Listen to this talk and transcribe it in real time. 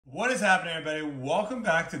What is happening, everybody? Welcome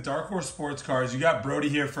back to Darkhorse Sports Cars. You got Brody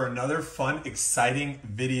here for another fun, exciting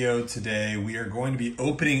video today. We are going to be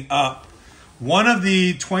opening up one of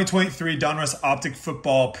the 2023 Donruss Optic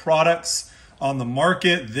Football products on the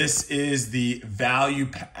market. This is the value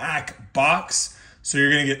pack box. So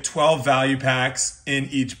you're going to get 12 value packs in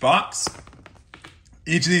each box.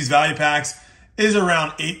 Each of these value packs is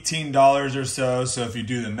around $18 or so. So if you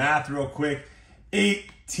do the math real quick,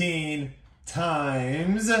 18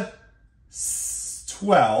 times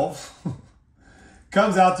 12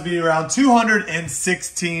 comes out to be around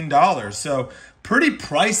 $216. So pretty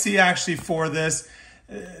pricey actually for this.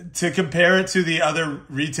 To compare it to the other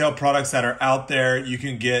retail products that are out there, you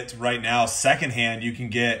can get right now secondhand, you can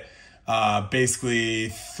get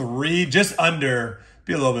basically just under,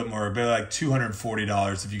 be a little bit more, but like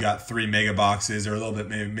 $240 if you got 3 mega boxes, or a little bit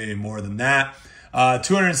maybe more than that.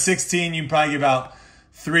 216, you can probably get about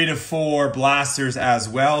 3 to 4 blasters as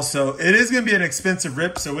well. So it is going to be an expensive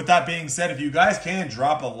rip. So with that being said, if you guys can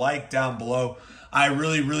drop a like down below, I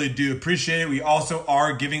really do appreciate it. We also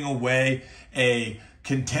are giving away a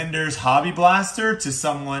Contenders Hobby Blaster to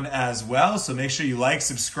someone as well. So make sure you like,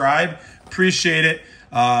 subscribe, appreciate it.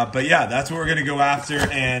 But yeah, that's what we're going to go after.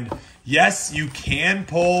 And yes, you can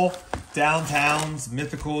pull downtowns,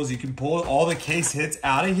 mythicals. You can pull all the case hits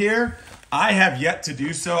out of here. I have yet to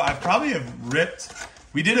do so. I probably have ripped...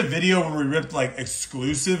 We did a video where we ripped like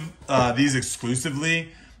these exclusively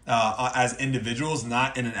as individuals,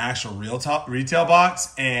 not in an actual retail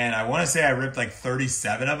box. And I want to say I ripped like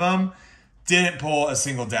 37 of them. Didn't pull a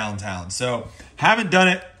single downtown. So haven't done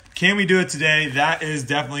it. Can we do it today? That is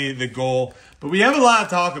definitely the goal. But we have a lot to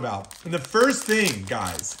talk about. And the first thing,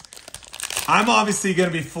 guys, I'm obviously going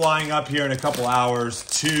to be flying up here in a couple hours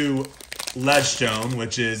to Ledgestone,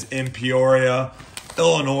 which is in Peoria,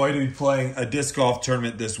 Illinois, to be playing a disc golf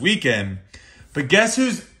tournament this weekend. But guess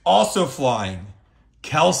who's also flying?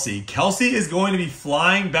 Kelsey. Kelsey is going to be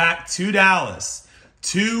flying back to Dallas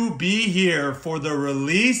to be here for the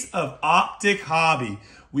release of Optic Hobby.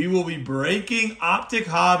 We will be breaking Optic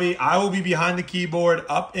Hobby. I will be behind the keyboard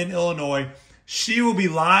up in Illinois. She will be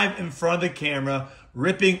live in front of the camera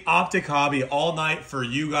ripping Optic Hobby all night for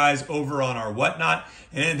you guys over on our Whatnot.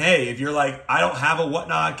 And hey, if you're like, I don't have a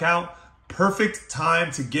Whatnot account, perfect time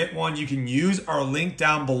to get one. You can use our link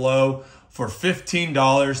down below for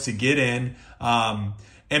 $15 to get in.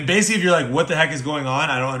 And basically, if you're like, what the heck is going on?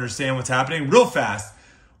 I don't understand what's happening. Real fast,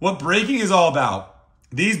 what breaking is all about.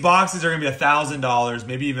 These boxes are going to be $1,000,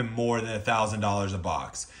 maybe even more than $1,000 a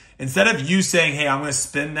box. Instead of you saying, hey, I'm going to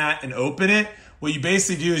spin that and open it, what you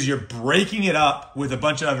basically do is you're breaking it up with a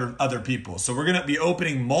bunch of other people. So we're going to be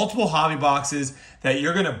opening multiple hobby boxes that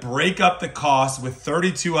you're going to break up the cost with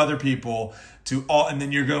 32 other people and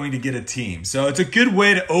then you're going to get a team. So it's a good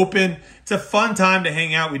way to open. It's a fun time to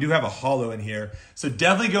hang out. We do have a holo in here. So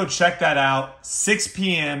definitely go check that out. 6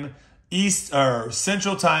 p.m.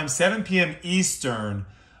 Central Time, 7 p.m. Eastern.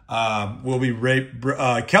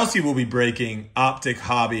 Kelsey will be breaking Optic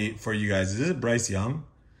Hobby for you guys. Is it Bryce Young?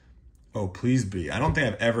 Oh, please be. I don't think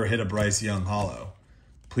I've ever hit a Bryce Young holo.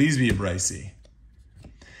 Please be a Brycey.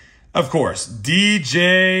 Of course,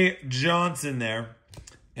 DJ Johnson there.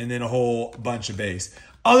 And then a whole bunch of base.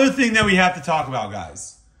 Other thing that we have to talk about,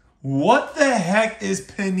 guys. What the heck is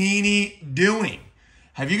Panini doing?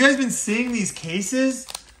 Have you guys been seeing these cases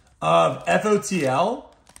of FOTL?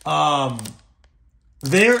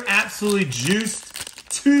 They're absolutely juiced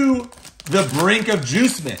to the brink of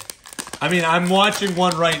juicement. I mean, I'm watching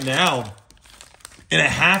one right now. In a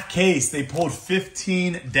half case, they pulled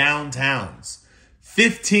 15 downtowns.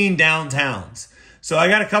 15 downtowns. So I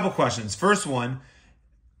got a couple questions. First one,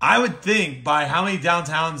 I would think by how many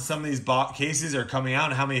downtowns some of these cases are coming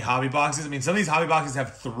out and how many hobby boxes. I mean, some of these hobby boxes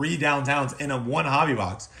have 3 downtowns in one hobby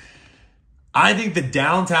box. I think the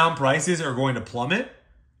downtown prices are going to plummet,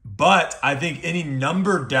 but I think any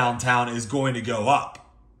numbered downtown is going to go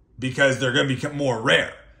up because they're going to become more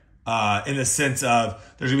rare. In the sense of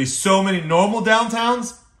there's going to be so many normal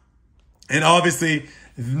downtowns and obviously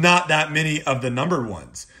not that many of the numbered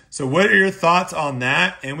ones. So what are your thoughts on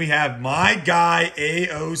that? And we have my guy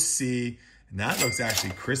AOC, and that looks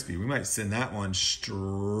actually crispy. We might send that one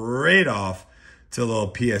straight off to a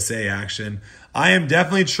little PSA action. I am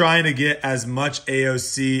definitely trying to get as much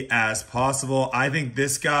AOC as possible. I think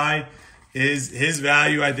this guy his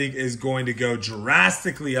value, I think, is going to go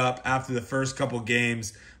drastically up after the first couple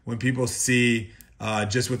games when people see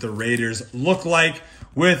just what the Raiders look like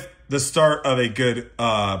with the start of a good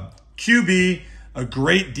QB, a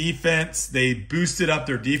great defense. They boosted up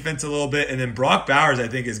their defense a little bit. And then Brock Bowers, I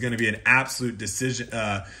think, is going to be an absolute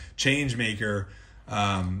change maker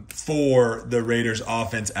for the Raiders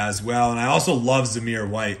offense as well. And I also love Zamir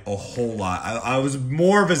White a whole lot. I was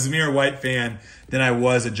more of a Zamir White fan than I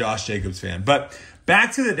was a Josh Jacobs fan. But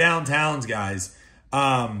back to the downtowns, guys.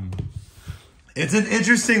 It's an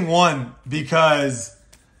interesting one because,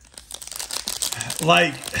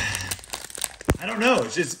 like, I don't know.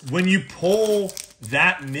 It's just when you pull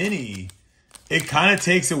that many, it kind of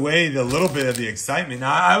takes away the little bit of the excitement.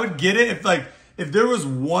 Now, I would get it if there was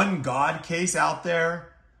one God case out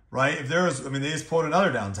there, right? If there was, I mean, they just pulled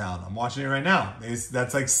another downtown. I'm watching it right now.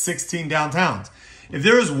 That's like 16 downtowns. If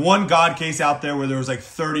there was one God case out there where there was like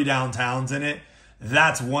 30 downtowns in it,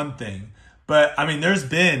 that's one thing. But, I mean, there's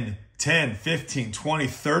been 10, 15, 20,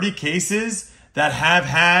 30 cases that have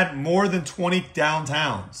had more than 20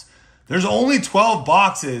 downtowns. There's only 12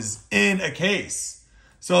 boxes in a case.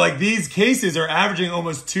 So, like, these cases are averaging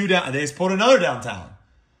almost 2 down. They just pulled another downtown.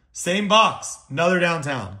 Same box, another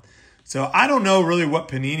downtown. So, I don't know really what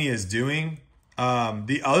Panini is doing.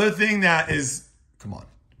 The other thing that is,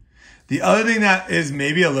 the other thing that is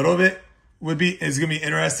maybe a little bit is going to be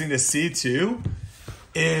interesting to see too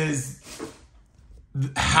is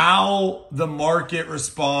how the market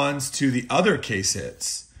responds to the other case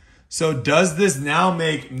hits. So does this now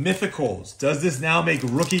make mythicals? Does this now make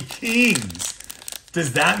rookie kings?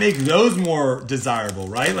 Does that make those more desirable,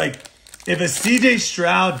 right? Like if a CJ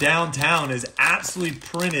Stroud downtown is absolutely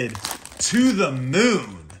printed to the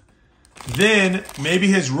moon, then maybe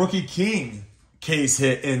his rookie king case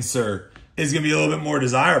hit insert is going to be a little bit more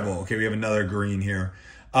desirable. Okay, we have another green here.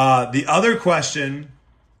 The other question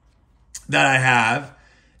that I have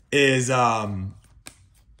is, hold on,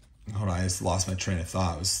 I just lost my train of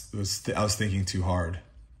thought. I was thinking too hard.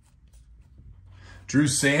 Drew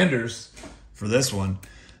Sanders for this one.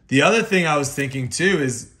 The other thing I was thinking too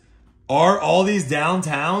is, are all these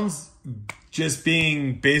downtowns just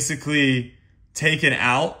being basically taken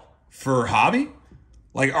out for hobby?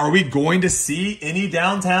 Like, are we going to see any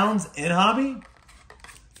downtowns in hobby?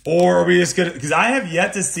 Or are we just going to, because I have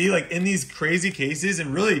yet to see, like, in these crazy cases,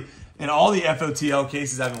 and really in all the FOTL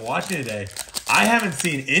cases I've been watching today, I haven't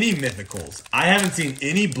seen any mythicals. I haven't seen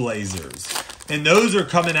any blazers. And those are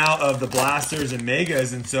coming out of the blasters and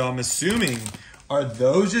megas. And so I'm assuming, are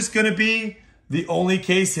those just going to be the only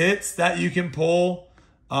case hits that you can pull?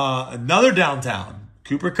 Another downtown,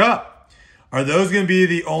 Cooper Kupp. Are those going to be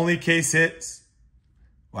the only case hits?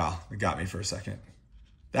 Wow, it got me for a second.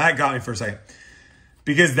 That got me for a second.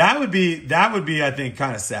 Because that would be, I think,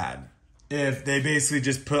 kind of sad if they basically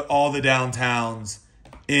just put all the downtowns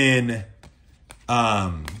in,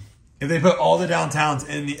 if they put all the downtowns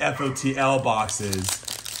in the FOTL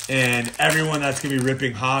boxes and everyone that's going to be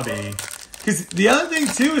ripping hobby. Because the other thing,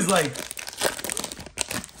 too, is like,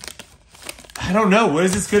 I don't know. What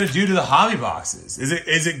is this going to do to the hobby boxes?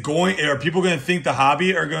 Is it going, are people going to think the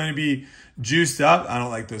hobby are going to be juiced up? I don't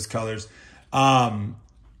like those colors.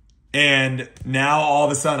 And now all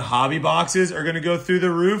of a sudden hobby boxes are going to go through the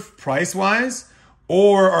roof price-wise?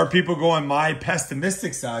 Or are people going my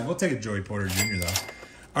pessimistic side? We'll take a Joey Porter Jr. though.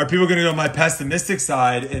 Are people going to go my pessimistic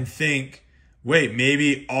side and think, wait,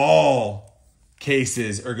 maybe all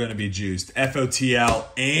cases are going to be juiced, FOTL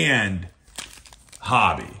and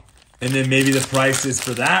hobby? And then maybe the prices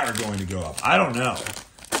for that are going to go up. I don't know.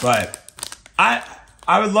 But I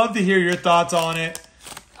would love to hear your thoughts on it.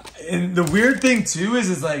 And the weird thing too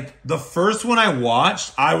is like the first one I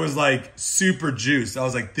watched, I was like super juiced. I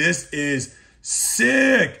was like, this is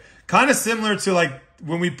sick. Kind of similar to like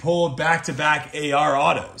when we pulled back-to-back AR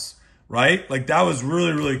autos, right? Like that was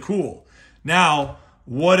really, really cool. Now,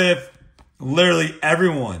 what if literally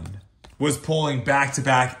everyone was pulling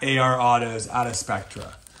back-to-back AR autos out of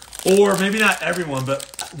Spectra? Or maybe not everyone,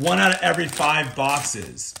 but 1 out of every 5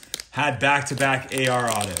 boxes had back-to-back AR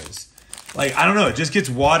autos. Like, I don't know. It just gets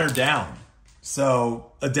watered down.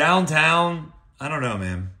 So, a downtown, I don't know,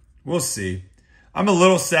 man. We'll see. I'm a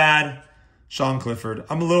little sad. Sean Clifford.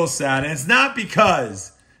 I'm a little sad. And it's not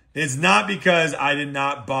because I did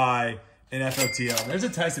not buy an FOTL. There's a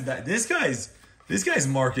Tyson back. This guy's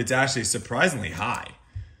market's actually surprisingly high.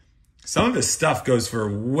 Some of his stuff goes for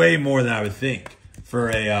way more than I would think for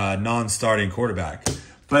a non-starting quarterback.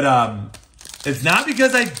 But it's not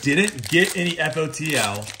because I didn't get any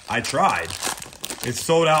FOTL. I tried. It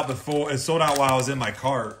sold out before. It sold out while I was in my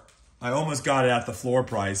cart. I almost got it at the floor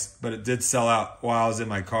price, but it did sell out while I was in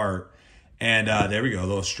my cart. And there we go, a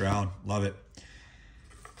little Stroud. Love it.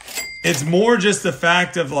 It's more just the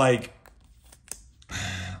fact of like,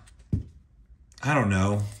 I don't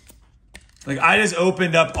know. Like I just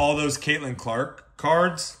opened up all those Caitlin Clark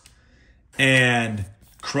cards. And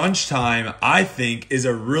Crunch Time, I think, is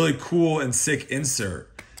a really cool and sick insert.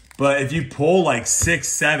 But if you pull like 6,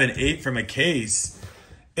 7, 8 from a case,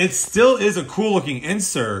 it still is a cool looking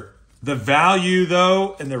insert. The value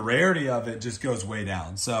though, and the rarity of it just goes way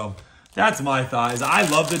down. So that's my thought. Is I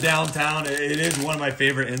love the downtown. It is one of my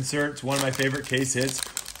favorite inserts, one of my favorite case hits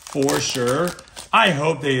for sure. I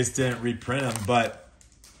hope they just didn't reprint them, but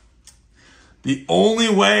the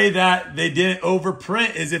only way that they didn't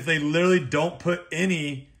overprint is if they literally don't put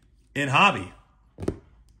any in hobby.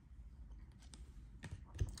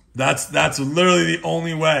 That's literally the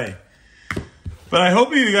only way. But I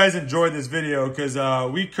hope you guys enjoyed this video because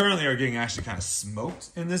we currently are getting actually kind of smoked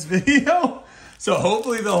in this video. So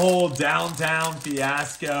hopefully the whole downtown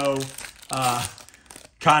fiasco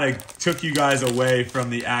kind of took you guys away from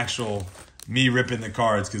the actual me ripping the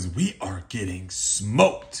cards because we are getting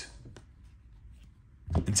smoked.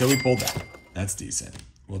 Until we pulled that. That's decent.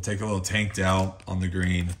 We'll take a little tanked out on the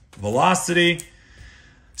green velocity.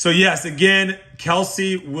 So yes, again,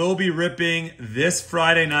 Kelsey will be ripping this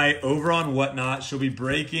Friday night over on Whatnot. She'll be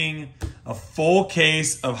breaking a full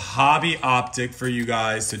case of Hobby Optic for you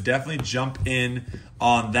guys. So definitely jump in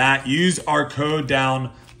on that. Use our code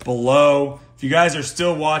down below. If you guys are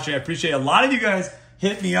still watching, I appreciate a lot of you guys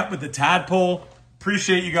hit me up with the tadpole.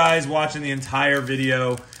 Appreciate you guys watching the entire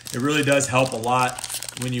video. It really does help a lot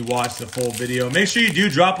when you watch the full video. Make sure you do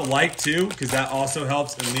drop a like too, because that also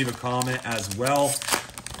helps, and leave a comment as well.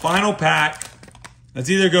 Final pack. Let's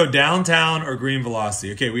either go downtown or green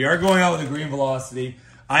velocity. Okay, we are going out with a green velocity.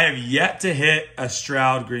 I have yet to hit a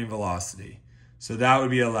Stroud green velocity. So that would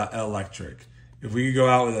be electric. If we could go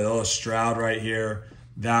out with a little Stroud right here,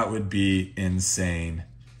 that would be insane.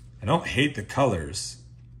 I don't hate the colors.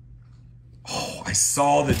 Oh, I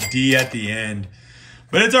saw the D at the end.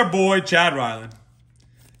 But it's our boy, Chad Ryland.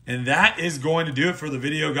 And that is going to do it for the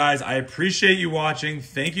video, guys. I appreciate you watching.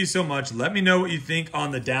 Thank you so much. Let me know what you think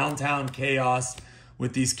on the downtown chaos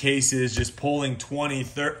with these cases, just pulling 20,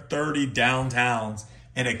 30 downtowns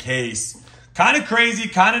in a case. Kind of crazy,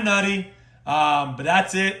 kind of nutty, but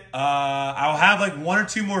that's it. I'll have like 1 or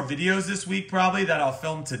 2 more videos this week probably that I'll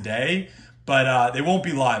film today, but they won't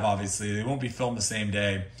be live, obviously. They won't be filmed the same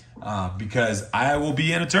day because I will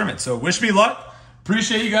be in a tournament. So wish me luck.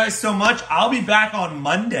 Appreciate you guys so much. I'll be back on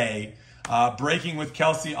Monday, breaking with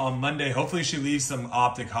Kelsey on Monday. Hopefully she leaves some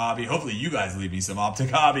Optic Hobby. Hopefully you guys leave me some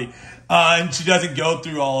Optic Hobby. And she doesn't go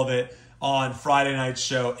through all of it on Friday night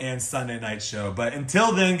show and Sunday night show. But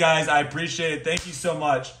until then, guys, I appreciate it. Thank you so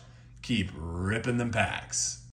much. Keep ripping them packs.